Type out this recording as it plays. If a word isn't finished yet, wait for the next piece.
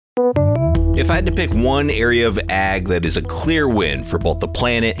If I had to pick one area of ag that is a clear win for both the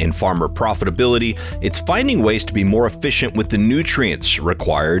planet and farmer profitability, it's finding ways to be more efficient with the nutrients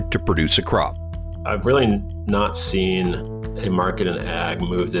required to produce a crop. I've really not seen a market in ag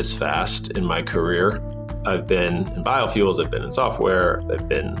move this fast in my career. I've been in biofuels, I've been in software, I've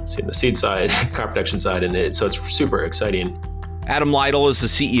been seeing the seed side, crop protection side, so it's super exciting. Adam Lytle is the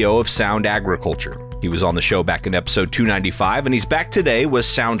CEO of Sound Agriculture. He was on the show back in episode 295, and he's back today with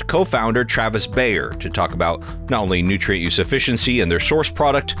Sound co-founder Travis Bayer to talk about not only nutrient use efficiency and their source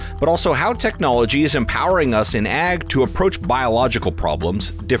product, but also how technology is empowering us in ag to approach biological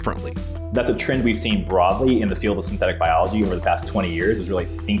problems differently. That's a trend we've seen broadly in the field of synthetic biology over the past 20 years, is really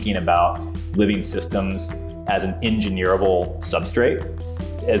thinking about living systems as an engineerable substrate,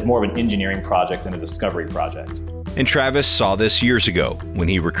 as more of an engineering project than a discovery project. And Travis saw this years ago when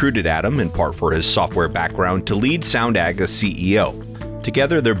he recruited Adam, in part for his software background, to lead Sound Ag as CEO.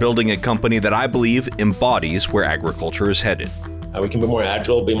 Together, they're building a company that I believe embodies where agriculture is headed. We can be more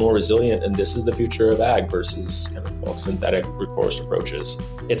agile, be more resilient, and this is the future of ag versus synthetic forest approaches.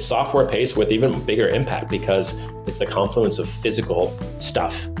 It's software-paced with even bigger impact because it's the confluence of physical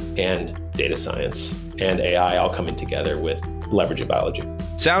stuff and data science and AI all coming together with leveraging biology.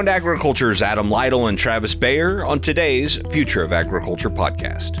 Sound Agriculture's Adam Lytle and Travis Bayer on today's Future of Agriculture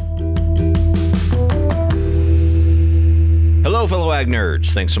podcast. Hello, fellow ag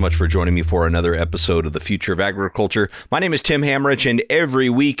nerds. Thanks so much for joining me for another episode of the Future of Agriculture. My name is Tim Hamrich, and every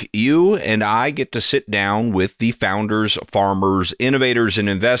week you and I get to sit down with the founders, farmers, innovators, and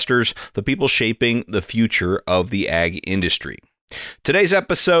investors, the people shaping the future of the ag industry. Today's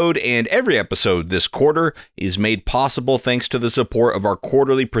episode and every episode this quarter is made possible thanks to the support of our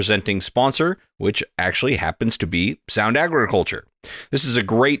quarterly presenting sponsor, which actually happens to be Sound Agriculture. This is a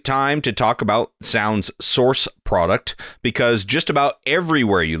great time to talk about Sound's source product because just about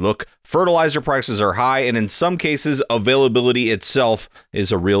everywhere you look, fertilizer prices are high, and in some cases, availability itself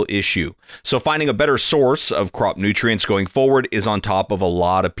is a real issue. So finding a better source of crop nutrients going forward is on top of a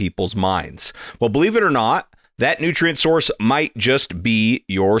lot of people's minds. Well, believe it or not, that nutrient source might just be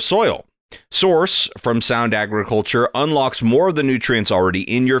your soil. Source from Sound Agriculture unlocks more of the nutrients already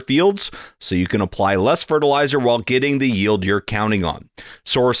in your fields, so you can apply less fertilizer while getting the yield you're counting on.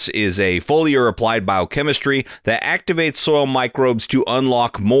 Source is a foliar-applied biochemistry that activates soil microbes to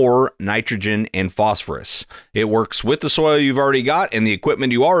unlock more nitrogen and phosphorus. It works with the soil you've already got and the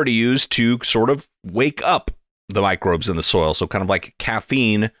equipment you already use to sort of wake up the microbes in the soil, so kind of like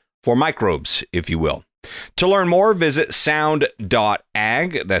caffeine for microbes, if you will. To learn more, visit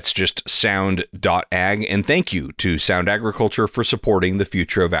sound.ag. That's just sound.ag. And thank you to Sound Agriculture for supporting the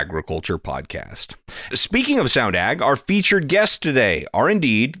Future of Agriculture podcast. Speaking of Sound Ag, our featured guests today are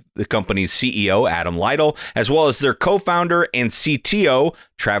indeed the company's CEO, Adam Lytle, as well as their co-founder and CTO,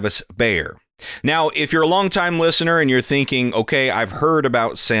 Travis Bayer. Now, if you're a longtime listener and you're thinking, okay, I've heard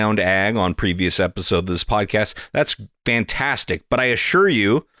about Sound Ag on previous episodes of this podcast, that's fantastic. But I assure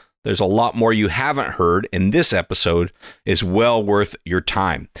you, there's a lot more you haven't heard, and this episode is well worth your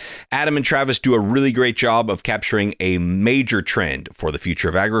time. Adam and Travis do a really great job of capturing a major trend for the future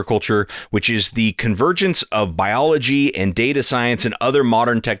of agriculture, which is the convergence of biology and data science and other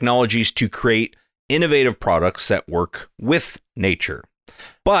modern technologies to create innovative products that work with nature.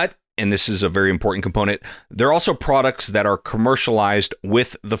 But and this is a very important component, they're also products that are commercialized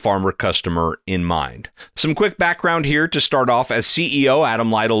with the farmer customer in mind. Some quick background here to start off. As CEO,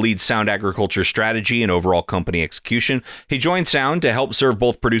 Adam Lytle leads Sound Agriculture strategy and overall company execution. He joined Sound to help serve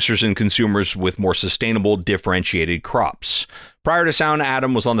both producers and consumers with more sustainable, differentiated crops. Prior to Sound,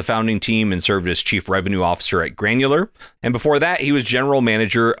 Adam was on the founding team and served as Chief Revenue Officer at Granular. And before that, he was General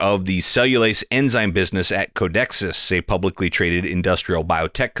Manager of the cellulase enzyme business at Codexis, a publicly traded industrial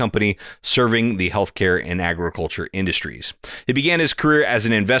biotech company serving the healthcare and agriculture industries. He began his career as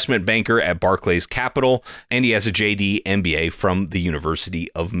an investment banker at Barclays Capital, and he has a JD MBA from the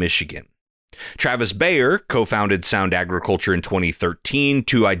University of Michigan. Travis Bayer co-founded Sound Agriculture in 2013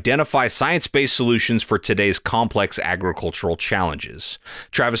 to identify science-based solutions for today's complex agricultural challenges.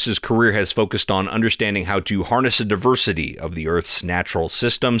 Travis's career has focused on understanding how to harness the diversity of the Earth's natural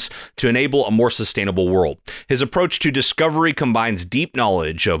systems to enable a more sustainable world. His approach to discovery combines deep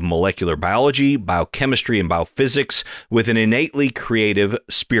knowledge of molecular biology, biochemistry, and biophysics with an innately creative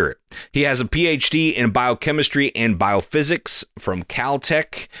spirit. He has a PhD in biochemistry and biophysics from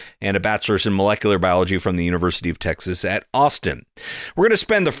Caltech and a bachelor's in molecular biology from the University of Texas at Austin. We're going to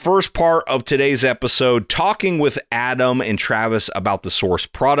spend the first part of today's episode talking with Adam and Travis about the source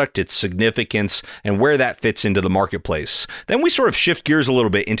product, its significance, and where that fits into the marketplace. Then we sort of shift gears a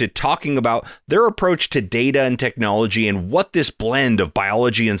little bit into talking about their approach to data and technology and what this blend of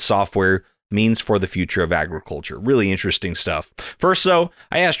biology and software means for the future of agriculture. Really interesting stuff. First, though,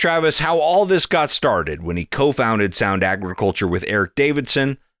 I asked Travis how all this got started when he co-founded Sound Agriculture with Eric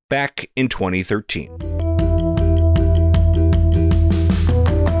Davidson back in 2013.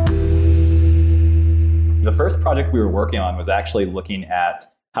 The first project we were working on was actually looking at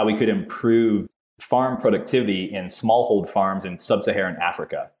how we could improve farm productivity in smallhold farms in sub-Saharan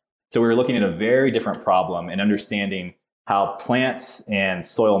Africa. So we were looking at a very different problem and understanding how plants and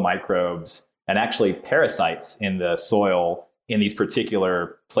soil microbes and actually parasites in the soil in these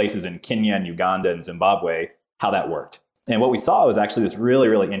particular places in Kenya and Uganda and Zimbabwe, how that worked. And what we saw was actually this really,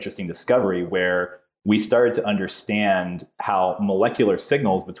 really interesting discovery where we started to understand how molecular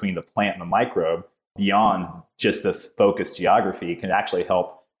signals between the plant and the microbe beyond just this focused geography can actually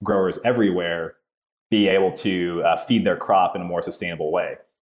help growers everywhere be able to feed their crop in a more sustainable way.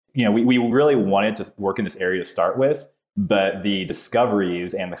 You know, we really wanted to work in this area to start with, but the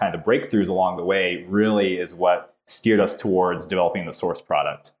discoveries and the kind of breakthroughs along the way really is what steered us towards developing the source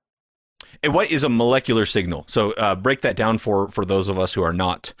product. And what is a molecular signal? So break that down for those of us who are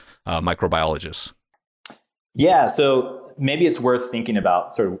not microbiologists. Yeah, so maybe it's worth thinking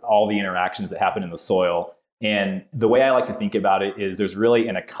about sort of all the interactions that happen in the soil. And the way I like to think about it is there's really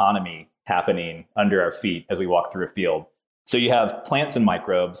an economy happening under our feet as we walk through a field. So you have plants and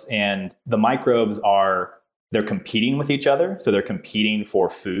microbes, and the microbes they're competing with each other. So they're competing for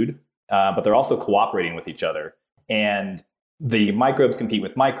food, but they're also cooperating with each other. And the microbes compete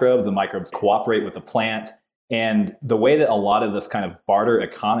with microbes, the microbes cooperate with the plant. And the way that a lot of this kind of barter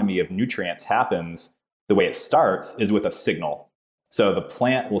economy of nutrients happens, the way it starts is with a signal. So the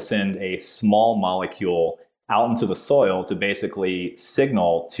plant will send a small molecule out into the soil to basically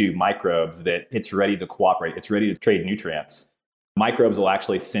signal to microbes that it's ready to cooperate, it's ready to trade nutrients. Microbes will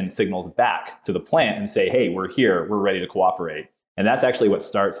actually send signals back to the plant and say, hey, we're here, we're ready to cooperate. And that's actually what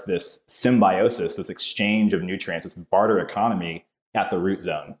starts this symbiosis, this exchange of nutrients, this barter economy at the root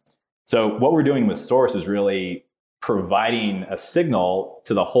zone. So what we're doing with Source is really providing a signal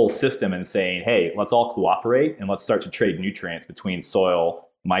to the whole system and saying, hey, let's all cooperate and let's start to trade nutrients between soil,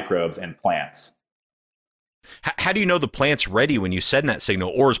 microbes, and plants. How do you know the plant's ready when you send that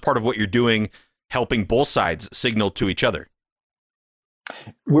signal, or is part of what you're doing helping both sides signal to each other?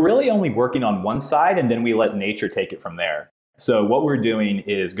 We're really only working on one side, and then we let nature take it from there. So what we're doing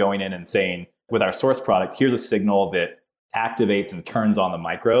is going in and saying, with our source product, here's a signal that activates and turns on the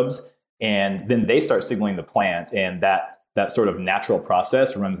microbes, and then they start signaling the plant, and that sort of natural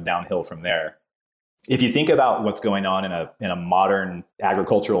process runs downhill from there. If you think about what's going on in a modern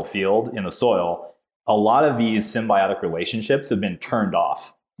agricultural field in the soil, a lot of these symbiotic relationships have been turned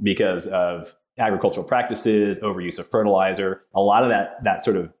off because of agricultural practices, overuse of fertilizer. A lot of that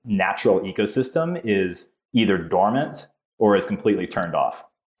sort of natural ecosystem is either dormant or is completely turned off.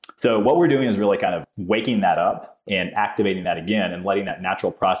 So what we're doing is really kind of waking that up and activating that again and letting that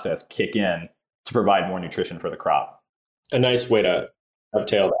natural process kick in to provide more nutrition for the crop. A nice way to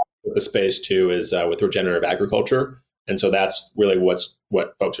dovetail that with the space too is with regenerative agriculture. And so that's really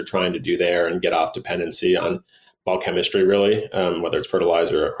what folks are trying to do there and get off dependency on biochemistry, really, whether it's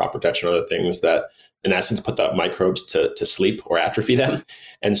fertilizer or crop protection or other things that, in essence, put the microbes to sleep or atrophy them.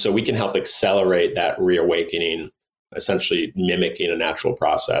 And so we can help accelerate that reawakening, essentially mimicking a natural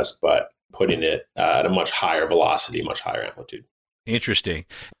process, but putting it at a much higher velocity, much higher amplitude. Interesting.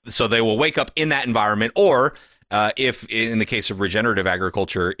 So they will wake up in that environment, or if in the case of regenerative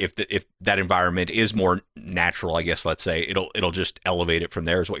agriculture, if that environment is more natural, I guess, let's say, it'll just elevate it from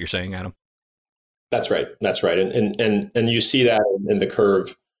there, is what you're saying, Adam? That's right. And you see that in the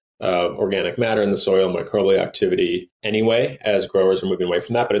curve of organic matter in the soil, microbial activity anyway, as growers are moving away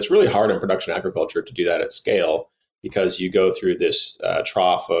from that. But it's really hard in production agriculture to do that at scale, because you go through this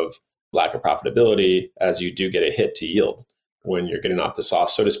trough of lack of profitability as you do get a hit to yield when you're getting off the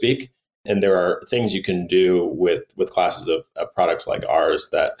sauce, so to speak. And there are things you can do with classes of products like ours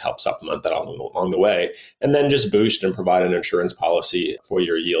that help supplement that along the way, and then just boost and provide an insurance policy for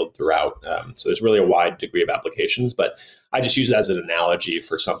your yield throughout. So there's really a wide degree of applications, but I just use it as an analogy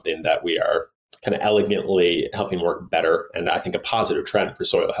for something that we are kind of elegantly helping work better, and I think a positive trend for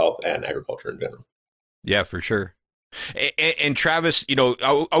soil health and agriculture in general. Yeah, for sure. And Travis,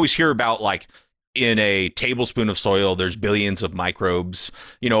 I always hear about, like, in a tablespoon of soil, there's billions of microbes.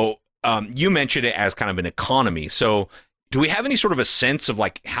 You mentioned it as kind of an economy. So do we have any sort of a sense of,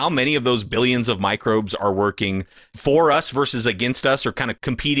 like, how many of those billions of microbes are working for us versus against us, or kind of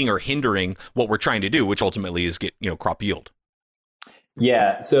competing or hindering what we're trying to do, which ultimately is get, crop yield?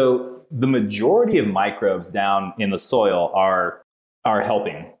 Yeah. So the majority of microbes down in the soil are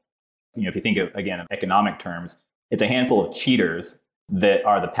helping. If you think of, again, of economic terms, it's a handful of cheaters that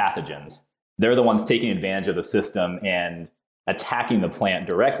are the pathogens. they're the ones taking advantage of the system and attacking the plant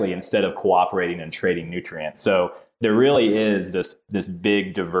directly instead of cooperating and trading nutrients. So there really is this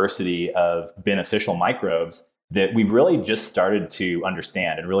big diversity of beneficial microbes that we've really just started to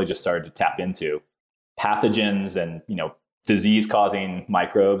understand and really just started to tap into. Pathogens and disease-causing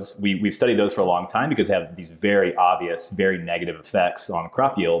microbes, we've studied those for a long time because they have these very obvious, very negative effects on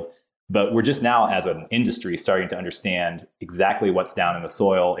crop yield. But we're just now, as an industry, starting to understand exactly what's down in the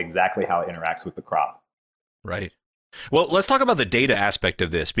soil, exactly how it interacts with the crop. Right. Well, let's talk about the data aspect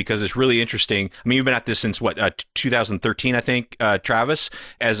of this, because it's really interesting. I mean, you've been at this since 2013, I think, Travis,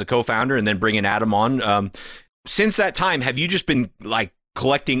 as a co-founder, and then bringing Adam on. Since that time, have you just been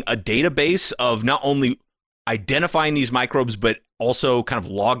collecting a database of not only identifying these microbes, but also kind of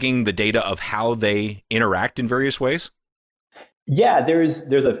logging the data of how they interact in various ways? Yeah,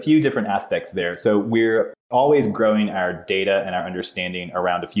 there's a few different aspects there. So we're always growing our data and our understanding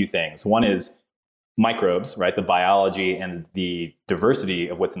around a few things. One is microbes, right? The biology and the diversity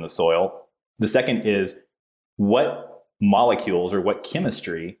of what's in the soil. The second is what molecules or what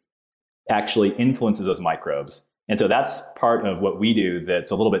chemistry actually influences those microbes. And so that's part of what we do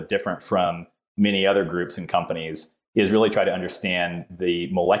that's a little bit different from many other groups and companies, is really try to understand the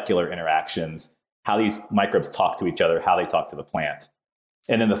molecular interactions, how these microbes talk to each other, how they talk to the plant.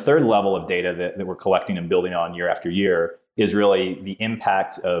 And then the third level of data that we're collecting and building on year after year is really the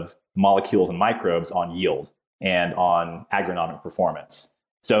impact of molecules and microbes on yield and on agronomic performance.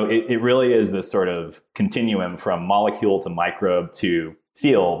 So it really is this sort of continuum from molecule to microbe to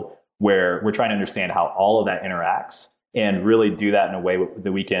field, where we're trying to understand how all of that interacts and really do that in a way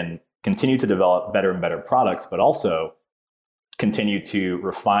that we can continue to develop better and better products, but also continue to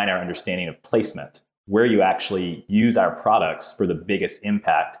refine our understanding of placement, where you actually use our products for the biggest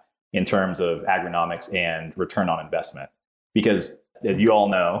impact in terms of agronomics and return on investment. Because as you all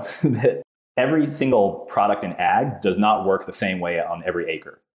know, that every single product in ag does not work the same way on every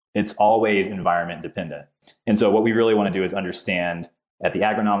acre. It's always environment dependent. And so what we really want to do is understand at the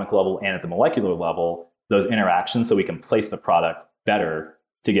agronomic level and at the molecular level, those interactions, so we can place the product better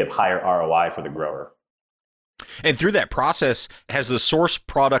to give higher ROI for the grower. And through that process, has the source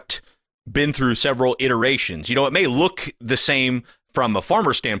product been through several iterations? It may look the same from a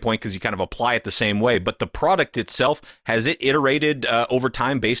farmer standpoint because you kind of apply it the same way, but the product itself, has it iterated over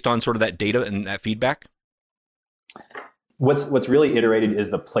time based on sort of that data and that feedback? What's really iterated is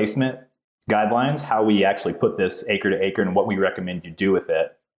the placement guidelines, how we actually put this acre to acre and what we recommend you do with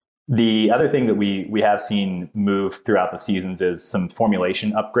it. The other thing that we have seen move throughout the seasons is some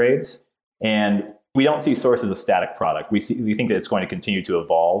formulation upgrades. And we don't see Source as a static product. We think that it's going to continue to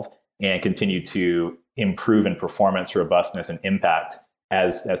evolve and continue to improve in performance, robustness, and impact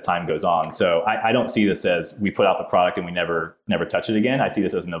as time goes on. So I don't see this as we put out the product and we never touch it again. I see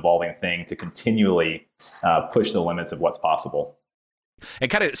this as an evolving thing to continually push the limits of what's possible.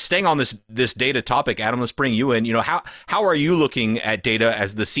 And kind of staying on this data topic, Adam, let's bring you in. How are you looking at data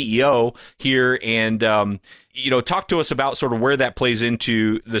as the CEO here? And talk to us about sort of where that plays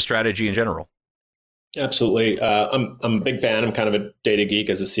into the strategy in general. Absolutely. I'm a big fan. I'm kind of a data geek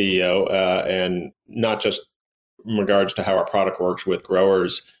as a CEO, and not just in regards to how our product works with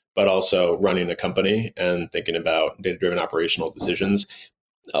growers, but also running a company and thinking about data-driven operational decisions.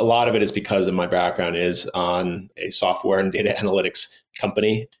 A lot of it is because of my background is on a software and data analytics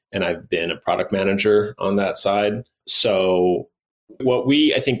company, and I've been a product manager on that side. So what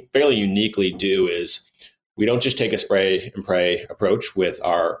we, I think, fairly uniquely do is we don't just take a spray and pray approach with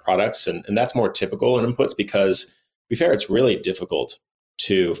our products. And that's more typical in inputs because, to be fair, it's really difficult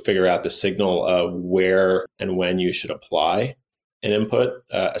to figure out the signal of where and when you should apply an input,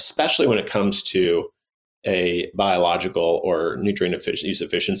 especially when it comes to a biological or nutrient use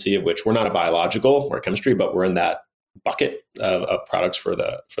efficiency, of which we're not a biological or chemistry, but we're in that bucket of products for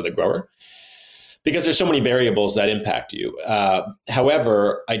the grower, because there's so many variables that impact you.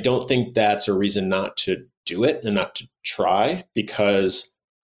 However, I don't think that's a reason not to do it and not to try, because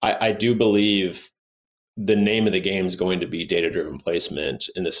I do believe the name of the game is going to be data-driven placement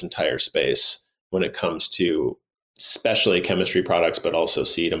in this entire space when it comes to especially chemistry products, but also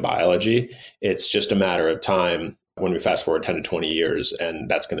seed and biology. It's just a matter of time when we fast forward 10 to 20 years, and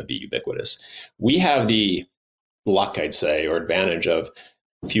that's going to be ubiquitous. We have the luck, I'd say, or advantage of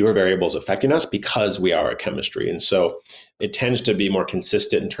fewer variables affecting us because we are a chemistry. And so it tends to be more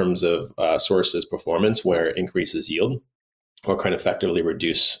consistent in terms of Source's performance, where it increases yield or can effectively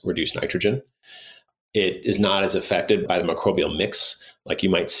reduce nitrogen. It is not as affected by the microbial mix like you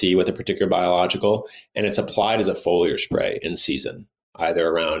might see with a particular biological, and it's applied as a foliar spray in season. either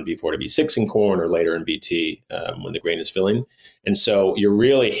around B4 to B6 in corn or later in BT when the grain is filling. And so you're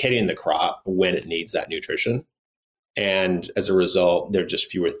really hitting the crop when it needs that nutrition. And as a result, there are just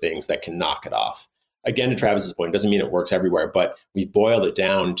fewer things that can knock it off. Again, to Travis's point, doesn't mean it works everywhere, but we boiled it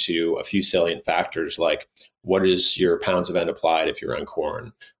down to a few salient factors like what is your pounds of N applied if you're on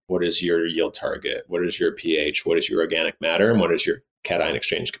corn? What is your yield target? What is your pH? What is your organic matter? And what is your cation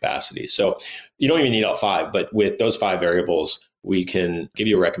exchange capacity? So you don't even need all five, but with those 5 variables, we can give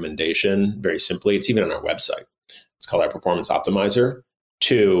you a recommendation very simply. It's even on our website. It's called our Performance Optimizer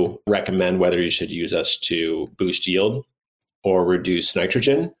to recommend whether you should use us to boost yield or reduce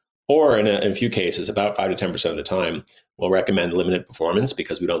nitrogen, or in a few cases, about 5 to 10% of the time, we'll recommend limited performance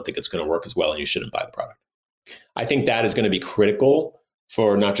because we don't think it's going to work as well and you shouldn't buy the product. I think that is going to be critical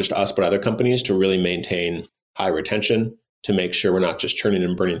for not just us, but other companies to really maintain high retention, to make sure we're not just churning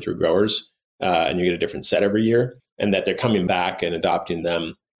and burning through growers and you get a different set every year, and that they're coming back and adopting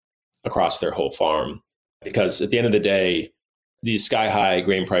them across their whole farm. Because at the end of the day, these sky high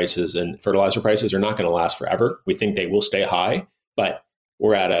grain prices and fertilizer prices are not going to last forever. We think they will stay high, but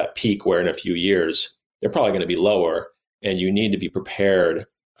we're at a peak where in a few years, they're probably going to be lower, and you need to be prepared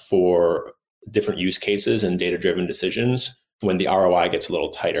for different use cases and data-driven decisions when the ROI gets a little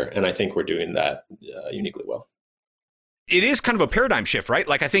tighter. And I think we're doing that uniquely well. It is kind of a paradigm shift, right?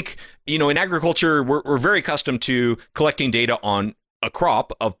 Like I think, in agriculture, we're very accustomed to collecting data on a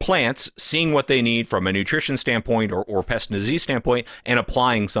crop of plants, seeing what they need from a nutrition standpoint or pest and disease standpoint, and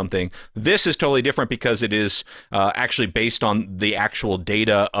applying something. This is totally different because it is actually based on the actual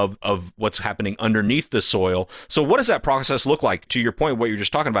data of what's happening underneath the soil. So what does that process look like? To your point, what you're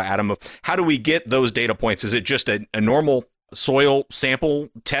just talking about, Adam, of how do we get those data points? Is it just a normal soil sample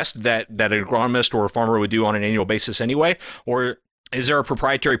test that an agronomist or a farmer would do on an annual basis anyway? Or is there a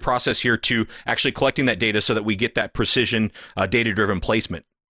proprietary process here to actually collecting that data so that we get that precision data-driven placement?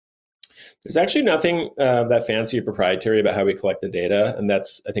 There's actually nothing that fancy or proprietary about how we collect the data. And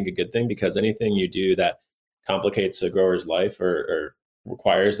that's, I think, a good thing, because anything you do that complicates a grower's life or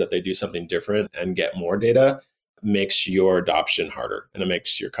requires that they do something different and get more data makes your adoption harder, and it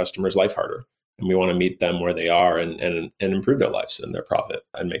makes your customer's life harder. And we want to meet them where they are and improve their lives and their profit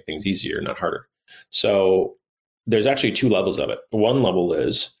and make things easier, not harder. So there's actually 2 levels of it. One level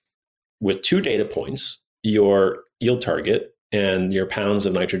is with 2 data points, your yield target and your pounds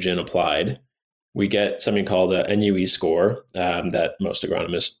of nitrogen applied, we get something called a NUE score that most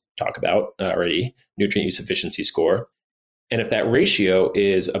agronomists talk about already, nutrient use efficiency score. And if that ratio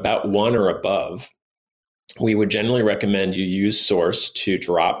is about 1 or above, we would generally recommend you use Source to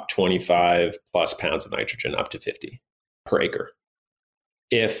drop 25 plus pounds of nitrogen up to 50 per acre.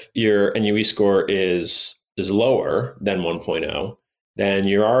 If your NUE score is lower than 1.0, then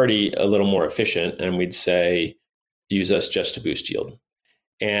you're already a little more efficient, and we'd say use us just to boost yield.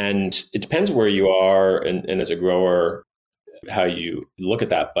 And it depends where you are and as a grower, how you look at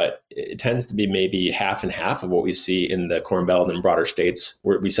that, but it tends to be maybe half and half of what we see in the Corn Belt and broader states.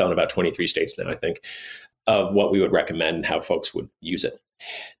 We sell in about 23 states now, I think, of what we would recommend and how folks would use it.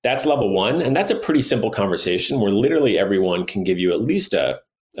 That's level 1, and that's a pretty simple conversation where literally everyone can give you at least an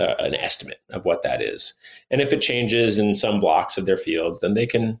estimate of what that is. And if it changes in some blocks of their fields, then they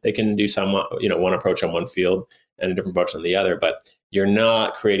can do some, one approach on one field and a different approach on the other, but you're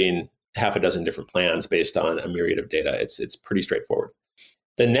not creating half a dozen different plans based on a myriad of data. It's pretty straightforward.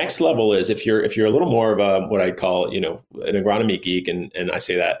 The next level is if you're a little more of a, what I call, an agronomy geek, and I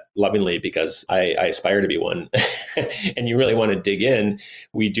say that lovingly because I aspire to be one, and you really want to dig in,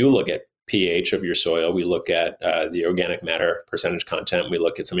 we do look at pH of your soil. We look at the organic matter percentage content. We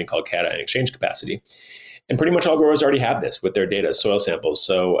look at something called cation exchange capacity. And pretty much all growers already have this with their data, soil samples.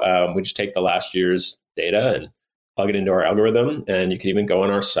 So we just take the last year's data and plug it into our algorithm. And you can even go on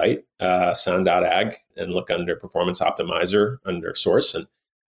our site, sound.ag, and look under Performance Optimizer under Source and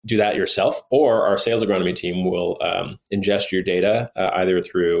do that yourself. Or our sales agronomy team will ingest your data either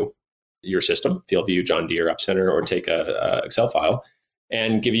through your system, FieldView, John Deere, UpCenter, or take a Excel file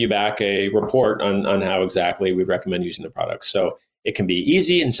and give you back a report on how exactly we'd recommend using the product. So it can be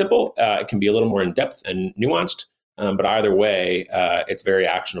easy and simple. It can be a little more in-depth and nuanced. But either way, it's very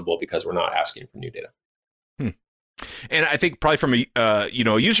actionable because we're not asking for new data. And I think probably from a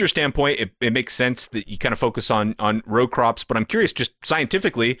user standpoint, it makes sense that you kind of focus on row crops. But I'm curious, just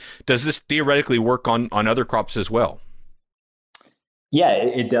scientifically, does this theoretically work on other crops as well? Yeah,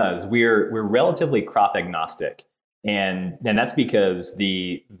 it does. We're relatively crop agnostic. And that's because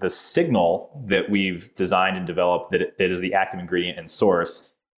the signal that we've designed and developed that is the active ingredient in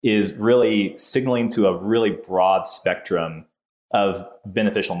Source is really signaling to a really broad spectrum of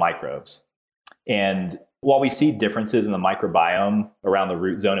beneficial microbes. And While we see differences in the microbiome around the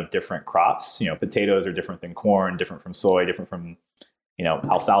root zone of different crops, potatoes are different than corn, different from soy, different from,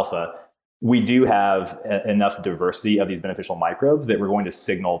 alfalfa. We do have enough diversity of these beneficial microbes that we're going to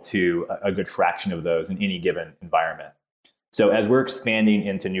signal to a good fraction of those in any given environment. So as we're expanding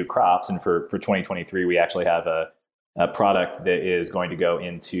into new crops, and for 2023, we actually have a product that is going to go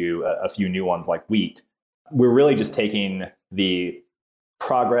into a few new ones like wheat. We're really just taking the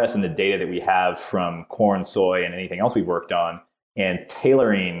progress and the data that we have from corn, soy, and anything else we've worked on, and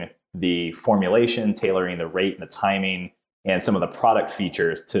tailoring the formulation, tailoring the rate and the timing, and some of the product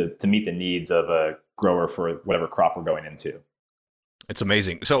features to meet the needs of a grower for whatever crop we're going into. It's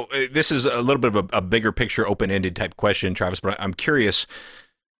amazing. So this is a little bit of a bigger picture, open-ended type question, Travis, but I'm curious,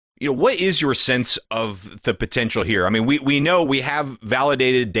 what is your sense of the potential here? I mean, we know we have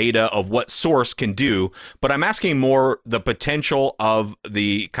validated data of what Source can do, but I'm asking more the potential of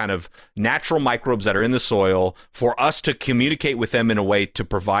the kind of natural microbes that are in the soil for us to communicate with them in a way to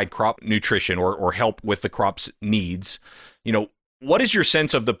provide crop nutrition or help with the crop's needs. What is your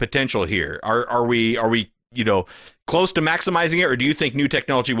sense of the potential here? Are we close to maximizing it, or do you think new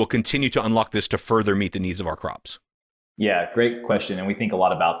technology will continue to unlock this to further meet the needs of our crops? Yeah, great question. And we think a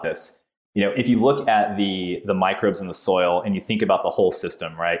lot about this. If you look at the microbes in the soil and you think about the whole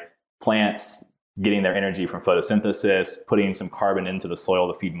system, right? Plants getting their energy from photosynthesis, putting some carbon into the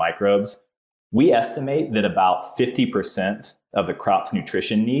soil to feed microbes. We estimate that about 50% of the crop's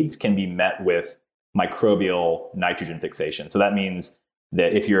nutrition needs can be met with microbial nitrogen fixation. So that means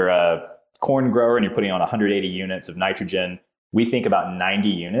that if you're a corn grower and you're putting on 180 units of nitrogen, we think about 90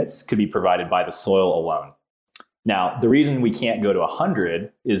 units could be provided by the soil alone. Now, the reason we can't go to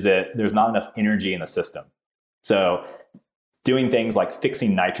 100 is that there's not enough energy in the system. So doing things like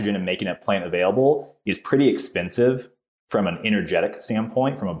fixing nitrogen and making it plant available is pretty expensive from an energetic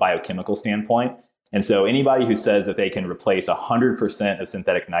standpoint, from a biochemical standpoint. And so anybody who says that they can replace 100% of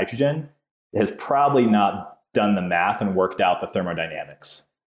synthetic nitrogen has probably not done the math and worked out the thermodynamics.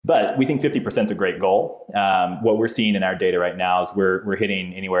 But we think 50% is a great goal. What we're seeing in our data right now is we're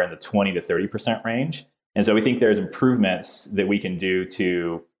hitting anywhere in the 20 to 30% range. And so we think there's improvements that we can do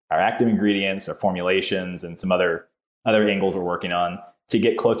to our active ingredients, our formulations, and some other angles we're working on to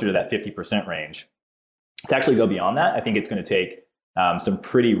get closer to that 50% range. To actually go beyond that, I think it's going to take some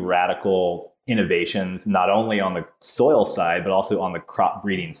pretty radical innovations, not only on the soil side, but also on the crop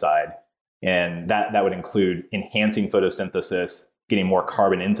breeding side. And that would include enhancing photosynthesis, getting more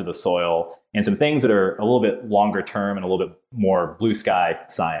carbon into the soil, and some things that are a little bit longer term and a little bit more blue sky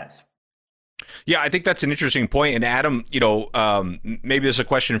science. Yeah, I think that's an interesting point. And Adam, maybe this is a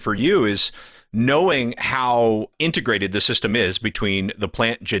question for you, is knowing how integrated the system is between the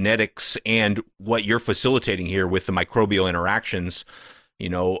plant genetics and what you're facilitating here with the microbial interactions.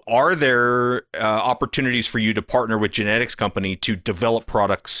 Are there opportunities for you to partner with genetics company to develop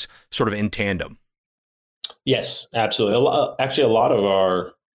products sort of in tandem? Yes, absolutely. Actually, a lot of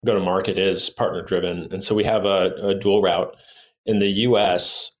our go-to-market is partner-driven. And so we have a dual route. In the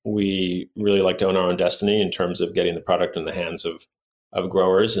US, we really like to own our own destiny in terms of getting the product in the hands of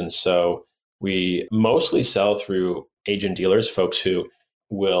growers. And so we mostly sell through agent dealers, folks who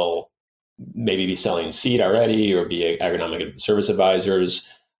will maybe be selling seed already or be agronomic service advisors.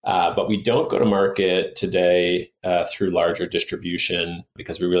 But we don't go to market today through larger distribution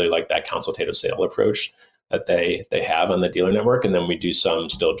because we really like that consultative sale approach that they have on the dealer network. And then we do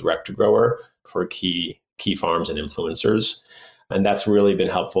some still direct to grower for key farms and influencers. And that's really been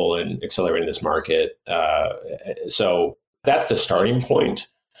helpful in accelerating this market. So that's the starting point.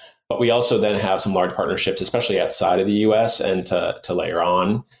 But we also then have some large partnerships, especially outside of the US, and to layer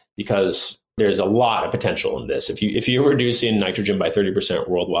on, because there's a lot of potential in this. If you're reducing nitrogen by 30%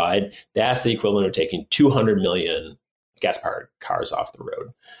 worldwide, that's the equivalent of taking 200 million gas-powered cars off the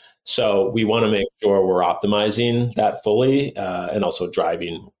road. So we want to make sure we're optimizing that fully and also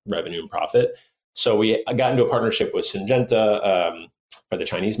driving revenue and profit. So we got into a partnership with Syngenta for the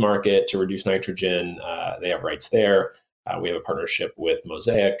Chinese market to reduce nitrogen. They have rights there. We have a partnership with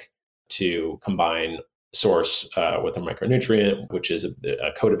Mosaic to combine Source with a micronutrient, which is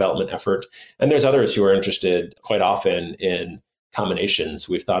a co-development effort. And there's others who are interested quite often in combinations.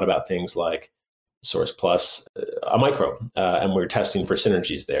 We've thought about things like Source plus a microbe, and we're testing for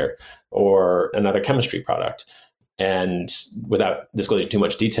synergies there, or another chemistry product. And without disclosing too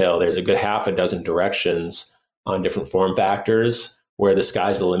much detail, there's a good half a dozen directions on different form factors where the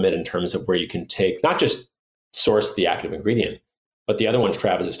sky's the limit in terms of where you can take, not just source the active ingredient, but the other ones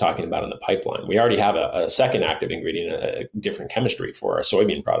Travis is talking about in the pipeline. We already have a second active ingredient, a different chemistry for our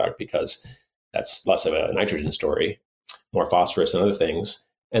soybean product, because that's less of a nitrogen story, more phosphorus and other things.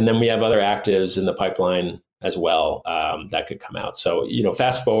 And then we have other actives in the pipeline as well that could come out. So,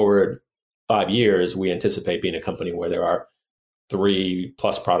 fast forward 5 years, we anticipate being a company where there are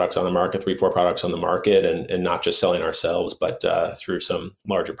 3+ products on the market, 3-4 products on the market, and not just selling ourselves, but through some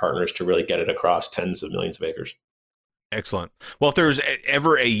larger partners to really get it across tens of millions of acres. Excellent. Well, if there's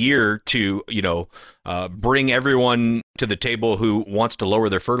ever a year to, bring everyone to the table who wants to lower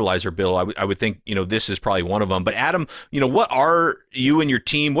their fertilizer bill, I would think, this is probably one of them. But Adam, what are you and your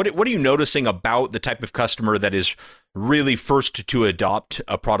team, what are you noticing about the type of customer that is really first to adopt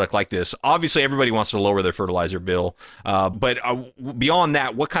a product like this? Obviously, everybody wants to lower their fertilizer bill. But beyond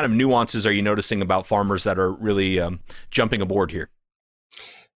that, what kind of nuances are you noticing about farmers that are really jumping aboard here?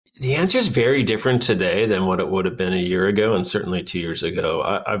 The answer is very different today than what it would have been a year ago, and certainly 2 years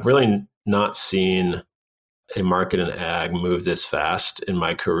ago. I've really not seen a market in ag move this fast in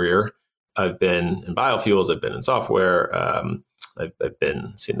my career. I've been in biofuels, I've been in software, I've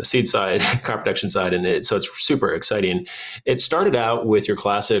been seeing the seed side, crop protection side, and so it's super exciting. It started out with your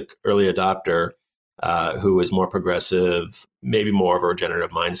classic early adopter who is more progressive, maybe more of a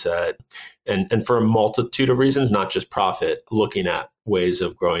regenerative mindset, and for a multitude of reasons, not just profit, looking at ways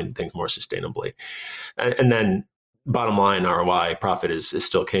of growing things more sustainably. And then bottom line, ROI, profit is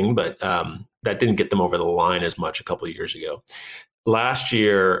still king, but that didn't get them over the line as much a couple of years ago. Last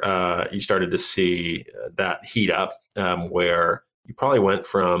year, you started to see that heat up where you probably went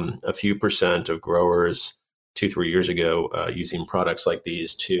from a few percent of growers 2-3 years ago using products like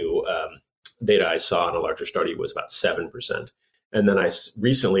these to data I saw in a larger study was about 7%. And then I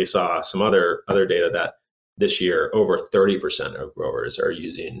recently saw some other data that this year, over 30% of growers are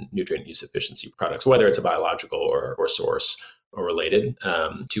using nutrient use efficiency products, whether it's a biological or source or related,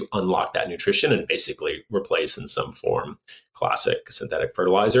 to unlock that nutrition and basically replace in some form classic synthetic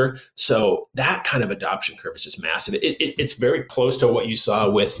fertilizer. So that kind of adoption curve is just massive. It's very close to what you saw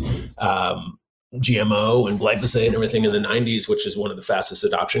with GMO and glyphosate and everything in the 90s, which is one of the fastest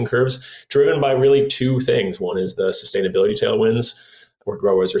adoption curves, driven by really two things. One is the sustainability tailwinds, where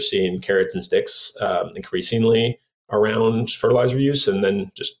growers are seeing carrots and sticks increasingly around fertilizer use, and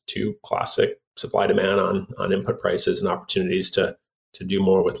then just two, classic supply demand on input prices and opportunities to do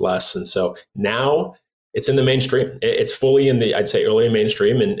more with less. And so now it's in the mainstream. It's fully in the, I'd say, early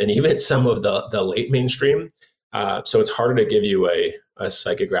mainstream, and even some of the late mainstream. So it's harder to give you a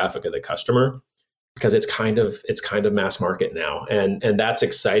psychographic of the customer, because it's kind of mass market now, and that's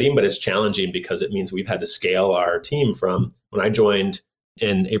exciting, but it's challenging because it means we've had to scale our team from when I joined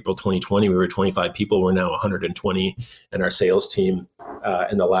in April 2020, we were 25 people. We're now 120, and our sales team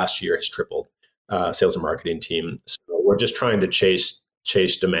in the last year has tripled. Sales and marketing team. So we're just trying to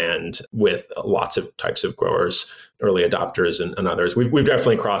chase demand with lots of types of growers, early adopters, and others. We've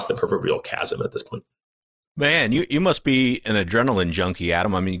definitely crossed the proverbial chasm at this point. Man, you must be an adrenaline junkie,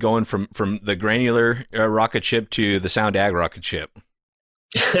 Adam. I mean, going from the granular rocket ship to the Sound Ag rocket ship.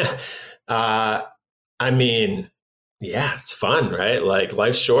 I mean, yeah, it's fun, right? Like,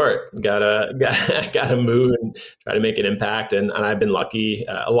 life's short. Gotta move and try to make an impact. And I've been lucky.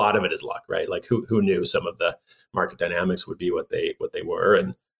 A lot of it is luck, right? Like, who knew some of the market dynamics would be what they were?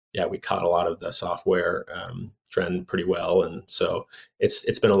 And yeah, we caught a lot of the software trend pretty well. And so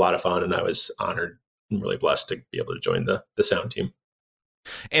it's been a lot of fun, and I was honored and really blessed to be able to join the Sound team.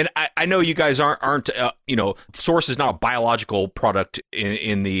 And I know you guys aren't Source is not a biological product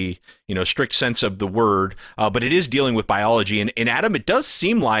in the strict sense of the word, but it is dealing with biology. And Adam, it does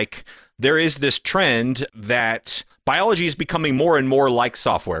seem like there is this trend that biology is becoming more and more like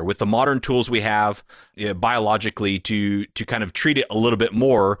software with the modern tools we have biologically to kind of treat it a little bit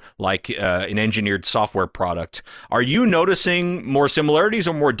more like an engineered software product. Are you noticing more similarities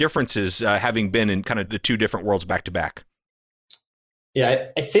or more differences having been in kind of the two different worlds back to back? Yeah,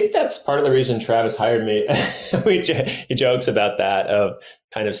 I think that's part of the reason Travis hired me. He jokes about that, of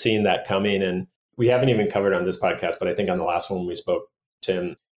kind of seeing that coming. And we haven't even covered on this podcast, but I think on the last one we spoke,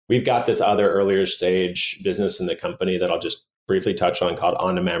 Tim, we've got this other earlier stage business in the company that I'll just briefly touch on, called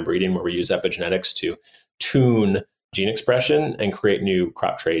on-demand breeding, where we use epigenetics to tune gene expression and create new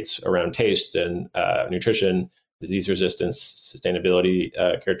crop traits around taste and nutrition, disease resistance, sustainability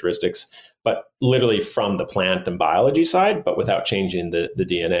characteristics, but literally from the plant and biology side, but without changing the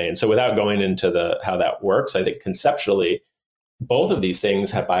DNA. And so without going into how that works, I think conceptually, both of these things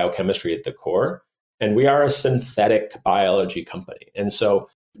have biochemistry at the core, and we are a synthetic biology company. And so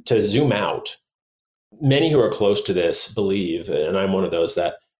to zoom out, many who are close to this believe, and I'm one of those,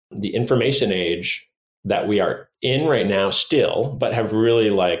 that the information age that we are in right now still, but have really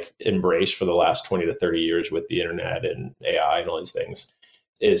embraced for the last 20 to 30 years with the internet and AI and all these things,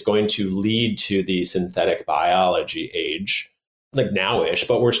 is going to lead to the synthetic biology age, like nowish,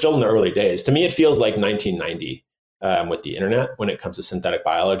 but we're still in the early days. To me, it feels like 1990 with the internet when it comes to synthetic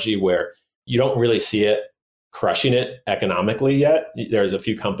biology, where you don't really see it crushing it economically yet. There's a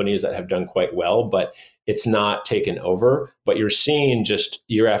few companies that have done quite well, but it's not taken over. But you're seeing just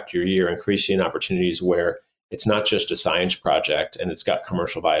year after year increasing opportunities where it's not just a science project and it's got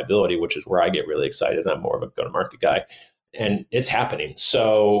commercial viability, which is where I get really excited. I'm more of a go-to-market guy, and it's happening.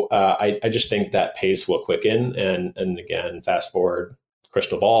 So I just think that pace will quicken. And again, fast forward,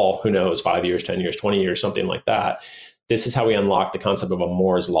 crystal ball, who knows, 5 years, 10 years, 20 years, something like that. This is how we unlock the concept of a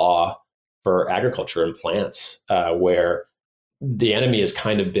Moore's law for agriculture and plants, where the enemy has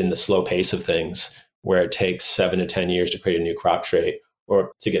kind of been the slow pace of things, where it takes 7 to 10 years to create a new crop trait,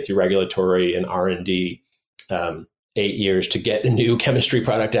 or to get through regulatory and R&D, 8 years to get a new chemistry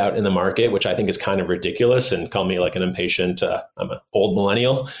product out in the market, which I think is kind of ridiculous. And call me like an impatient, I'm an old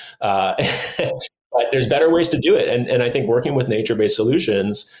millennial. But there's better ways to do it. And I think working with nature-based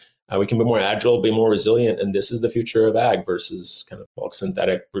solutions, we can be more agile, be more resilient. And this is the future of ag versus kind of bulk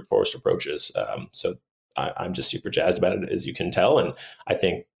synthetic brute force approaches. So I'm just super jazzed about it, as you can tell. And I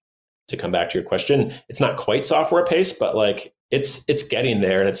think, to come back to your question, it's not quite software pace, but like it's getting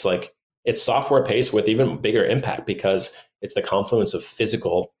there. And it's like, it's software pace with even bigger impact, because it's the confluence of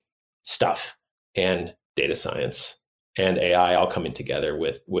physical stuff and data science and AI all coming together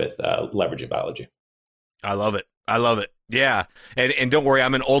with leveraging biology. I love it. I love it. Yeah. And don't worry,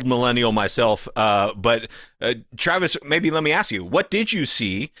 I'm an old millennial myself. But Travis, maybe let me ask you, what did you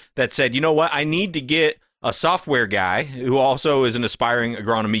see that said, you know what, I need to get a software guy who also is an aspiring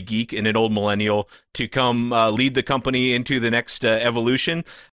agronomy geek and an old millennial to come lead the company into the next evolution?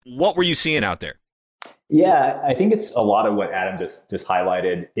 What were you seeing out there? Yeah, I think it's a lot of what Adam just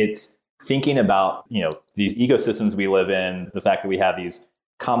highlighted. It's thinking about, these ecosystems we live in, the fact that we have these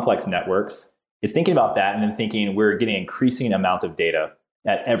complex networks. It's thinking about that, and then thinking we're getting increasing amounts of data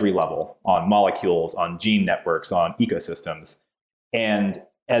at every level on molecules, on gene networks, on ecosystems. And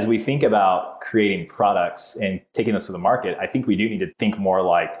as we think about creating products and taking this to the market, I think we do need to think more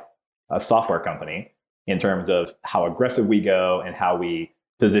like a software company in terms of how aggressive we go and how we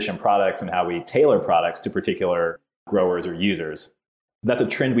position products and how we tailor products to particular growers or users. That's a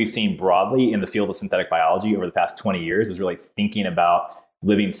trend we've seen broadly in the field of synthetic biology over the past 20 years, is really thinking about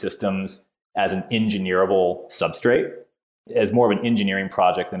living systems as an engineerable substrate, as more of an engineering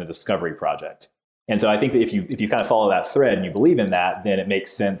project than a discovery project. And so I think that if you kind of follow that thread and you believe in that, then it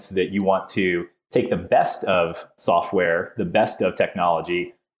makes sense that you want to take the best of software, the best of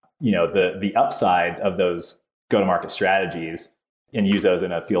technology, the upsides of those go-to-market strategies, and use those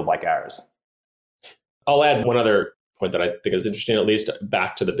in a field like ours. I'll add one other point that I think is interesting, at least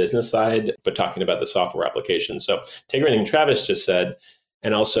back to the business side, but talking about the software application. So take everything Travis just said,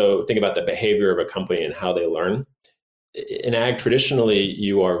 and also think about the behavior of a company and how they learn. In ag, traditionally,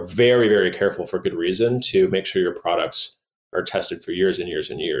 you are very, very careful, for good reason, to make sure your products are tested for years and years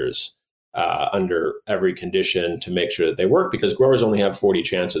and years under every condition to make sure that they work, because growers only have 40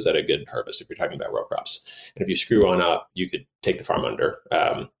 chances at a good harvest if you're talking about row crops. And if you screw one up, you could take the farm under.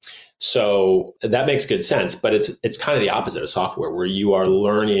 So that makes good sense, but it's kind of the opposite of software, where you are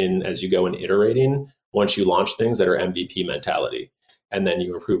learning as you go and iterating once you launch things that are MVP mentality, and then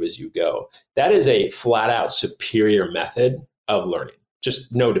you improve as you go. That is a flat out superior method of learning,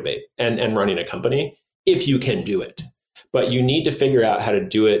 just no debate, and running a company, if you can do it. But you need to figure out how to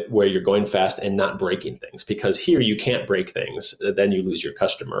do it where you're going fast and not breaking things, because here you can't break things. Then you lose your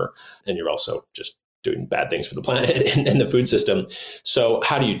customer, and you're also just doing bad things for the planet and the food system. So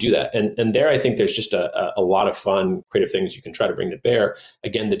how do you do that? And there, I think there's just a lot of fun, creative things you can try to bring to bear.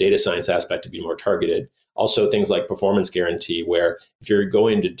 Again, the data science aspect to be more targeted. Also things like performance guarantee, where if you're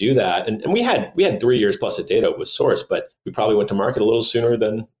going to do that, and we had 3 years plus of data with Source, but we probably went to market a little sooner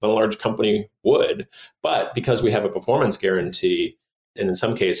than a large company would. But because we have a performance guarantee, and in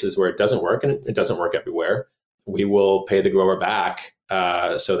some cases where it doesn't work, and it doesn't work everywhere, we will pay the grower back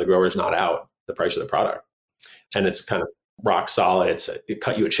so the grower's not out the price of the product. And it's kind of rock solid. It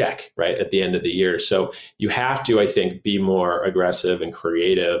cut you a check, right, at the end of the year. So you have to, I think, be more aggressive and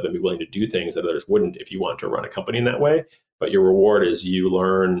creative and be willing to do things that others wouldn't if you want to run a company in that way. But your reward is you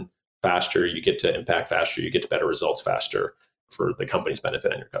learn faster, you get to impact faster, you get to better results faster for the company's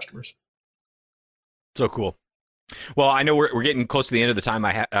benefit and your customers. So cool. Well, I know we're getting close to the end of the time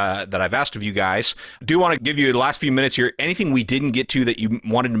that I've asked of you guys. I do want to give you the last few minutes here. Anything we didn't get to that you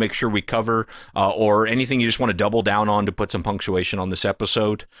wanted to make sure we cover, or anything you just want to double down on to put some punctuation on this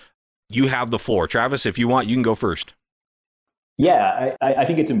episode? You have the floor. Travis, if you want, you can go first. Yeah, I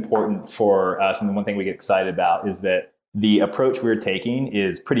think it's important for us, and the one thing we get excited about is that the approach we're taking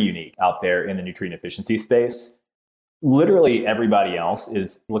is pretty unique out there in the nutrient efficiency space. literally everybody else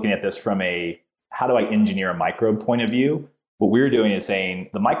is looking at this from a, how do I engineer a microbe point of view? What we're doing is saying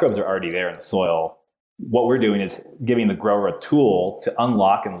the microbes are already there in the soil. What we're doing is giving the grower a tool to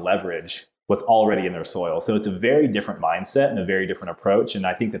unlock and leverage what's already in their soil. So it's a very different mindset and a very different approach. And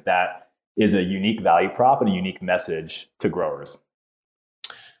I think that is a unique value prop and a unique message to growers.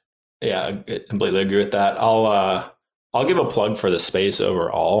 Yeah, I completely agree with that. I'll give a plug for the space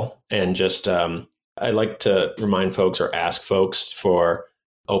overall, and just I'd like to remind folks or ask folks for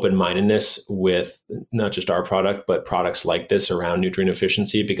open-mindedness with not just our product, but products like this around nutrient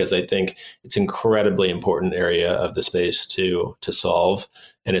efficiency, because I think it's an incredibly important area of the space to solve.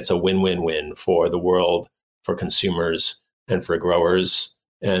 And it's a win-win-win for the world, for consumers, and for growers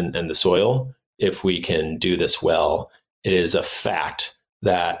and the soil. If we can do this well, it is a fact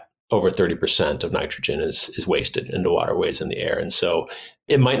that over 30% of nitrogen is wasted into waterways in the air. And so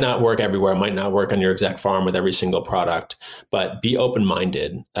it might not work everywhere. It might not work on your exact farm with every single product, but be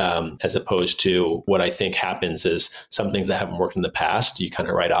open-minded, as opposed to what I think happens is some things that haven't worked in the past, you kind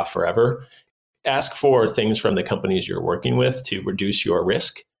of write off forever. Ask for things from the companies you're working with to reduce your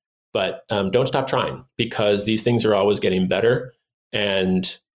risk, but don't stop trying, because these things are always getting better.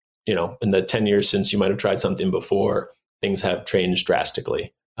 And, in the 10 years since you might have tried something before, things have changed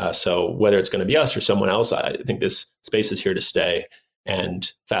drastically. So whether it's going to be us or someone else, I think this space is here to stay.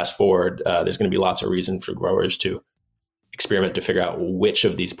 And fast forward, there's going to be lots of reason for growers to experiment to figure out which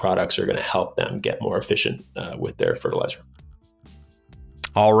of these products are going to help them get more efficient with their fertilizer.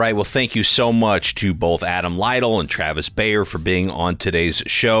 All right. Well, thank you so much to both Adam Lytle and Travis Bayer for being on today's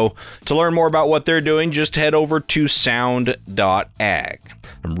show. To learn more about what they're doing, just head over to sound.ag.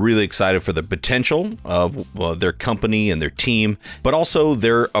 I'm really excited for the potential of their company and their team, but also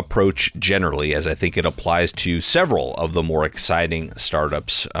their approach generally, as I think it applies to several of the more exciting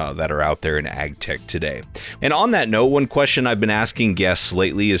startups that are out there in ag tech today. And on that note, one question I've been asking guests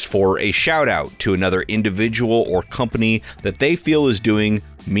lately is for a shout out to another individual or company that they feel is doing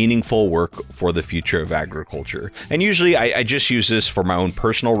meaningful work for the future of agriculture. And usually I just use this for my own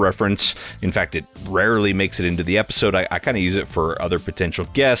personal reference. In fact, it rarely makes it into the episode. I kind of use it for other potential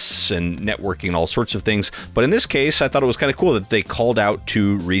guests and networking and all sorts of things. But in this case, I thought it was kind of cool that they called out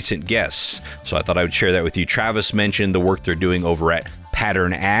to recent guests. So I thought I would share that with you. Travis mentioned the work they're doing over at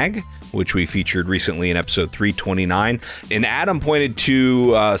Pattern Ag, which we featured recently in episode 329. And Adam pointed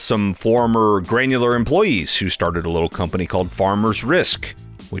to some former Granular employees who started a little company called Farmers Risk,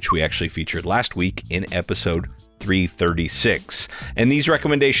 which we actually featured last week in episode 336. And these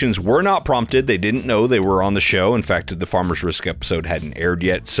recommendations were not prompted. They didn't know they were on the show. In fact, the Farmers Risk episode hadn't aired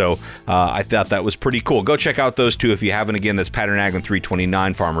yet. So I thought that was pretty cool. Go check out those two if you haven't. Again, that's Pattern Ag on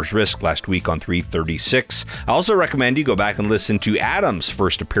 329, Farmers Risk last week on 336. I also recommend you go back and listen to Adam's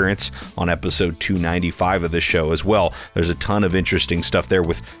first appearance on episode 295 of this show as well. There's a ton of interesting stuff there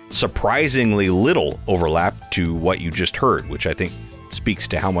with surprisingly little overlap to what you just heard, which I think speaks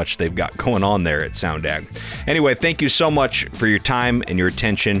to how much they've got going on there at Sound Ag. Anyway, thank you so much for your time and your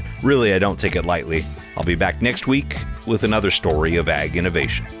attention. Really, I don't take it lightly. I'll be back next week with another story of ag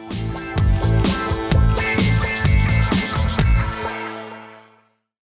innovation.